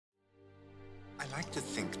I like to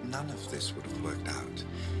think none of this would have worked out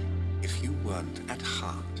if you weren't at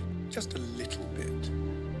heart just a little bit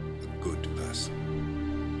a good person.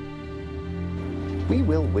 We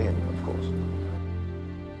will win, of course.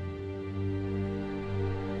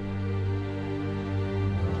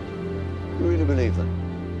 You really believe that?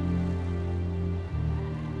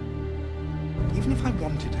 Even if I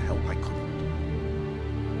wanted to help, I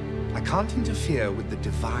couldn't. I can't interfere with the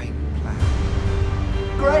divine plan.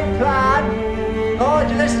 Great plan! Oh,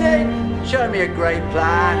 you listening? Show me a great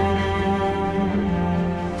plan.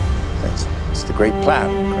 Thanks. It's the great plan,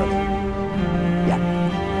 Crowley. Yeah.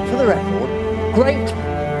 For the record, great,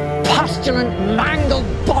 pustulant, mangled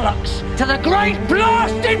bollocks to the great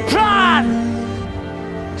blasted plan!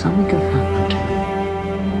 Something could happen to him.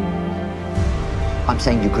 I'm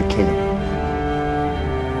saying you could kill him.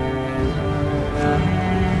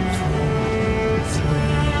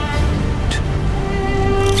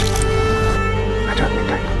 I don't think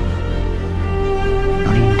I can.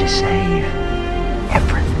 Not even to save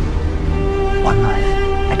everything. One life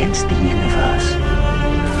against the universe.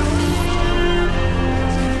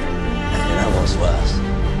 And you know what's worse?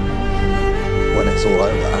 When it's all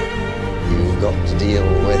over, you've got to deal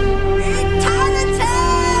with eternity!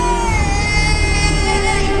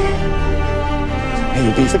 May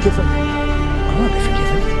you be forgiven. I won't be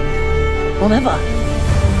forgiven. Well, never.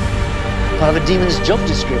 Part of a demon's job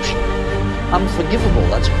description. Unforgivable,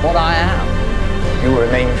 that's what I am. You were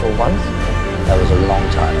an angel once. That was a long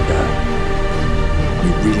time ago.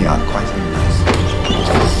 You really are quite a nice.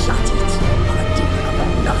 Just shut it. I'm a demon,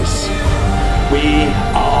 I'm not nice. We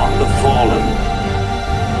are the fallen.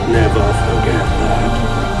 Never forget that.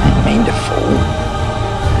 I didn't mean to fall.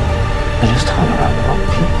 I just hung around the wrong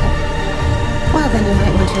people. Well, then you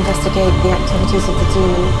might want to investigate the activities of the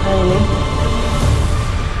demon, Crowley.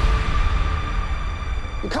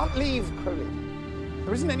 You can't leave, Crowley.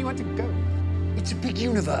 There isn't anywhere to go. It's a big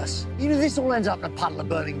universe. Even if this all ends up in a puddle of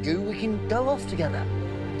burning goo, we can go off together.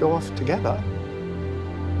 Go off together?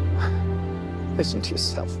 Listen to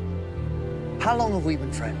yourself. How long have we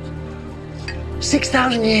been friends?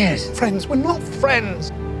 6,000 years. Friends, we're not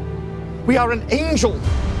friends. We are an angel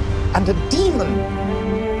and a demon.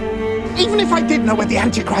 Even if I did know where the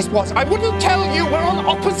Antichrist was, I wouldn't tell you. We're on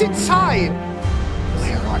opposite sides.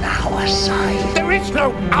 We're on our side. There is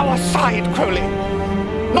no our side, Crowley.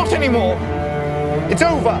 Not anymore. It's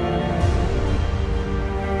over.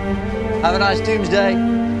 Have a nice doomsday.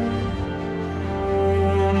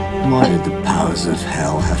 Why did the powers of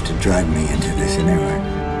hell have to drag me into this anyway?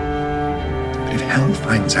 But if hell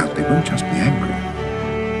finds out, they won't just be angry.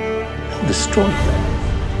 They'll destroy them.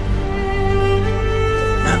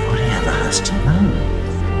 Nobody ever has to know.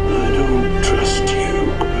 I don't trust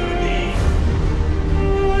you, Crowley.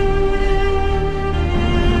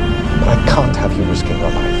 But I can't have you risking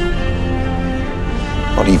your life.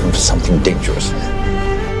 Not even for something dangerous.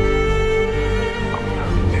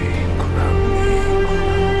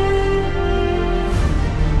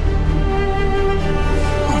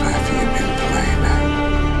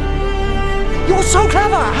 You're so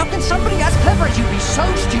clever! How can somebody as clever as you be so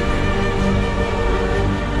stupid?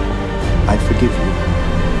 I forgive you.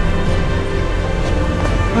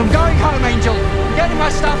 I'm going home, Angel. I'm getting my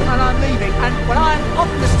stuff and I'm leaving. And when I'm up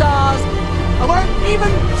in the stars, I won't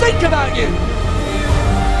even think about you!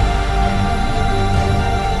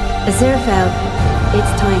 Aziraphale,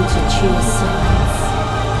 it's time to choose sides.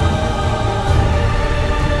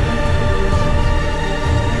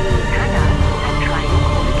 Hang on and try your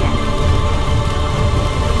call again.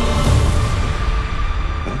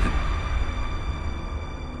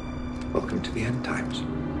 Welcome to the end times.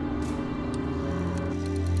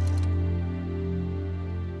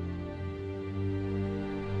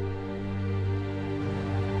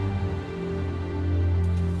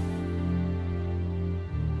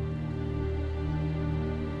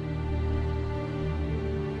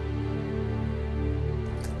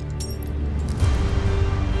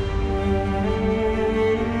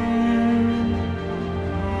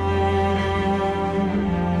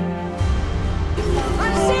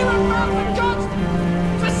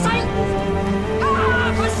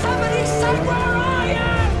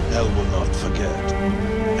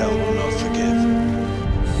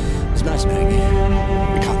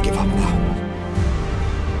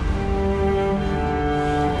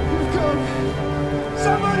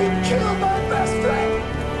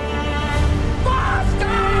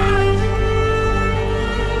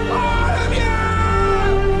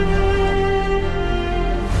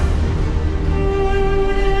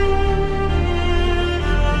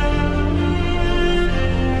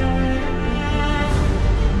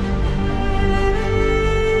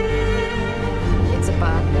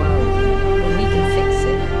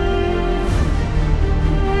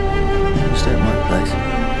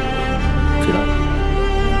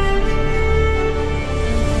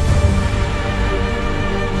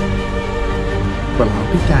 Well,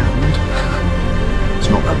 I'll be damned. It's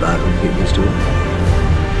not that bad when you get used to it.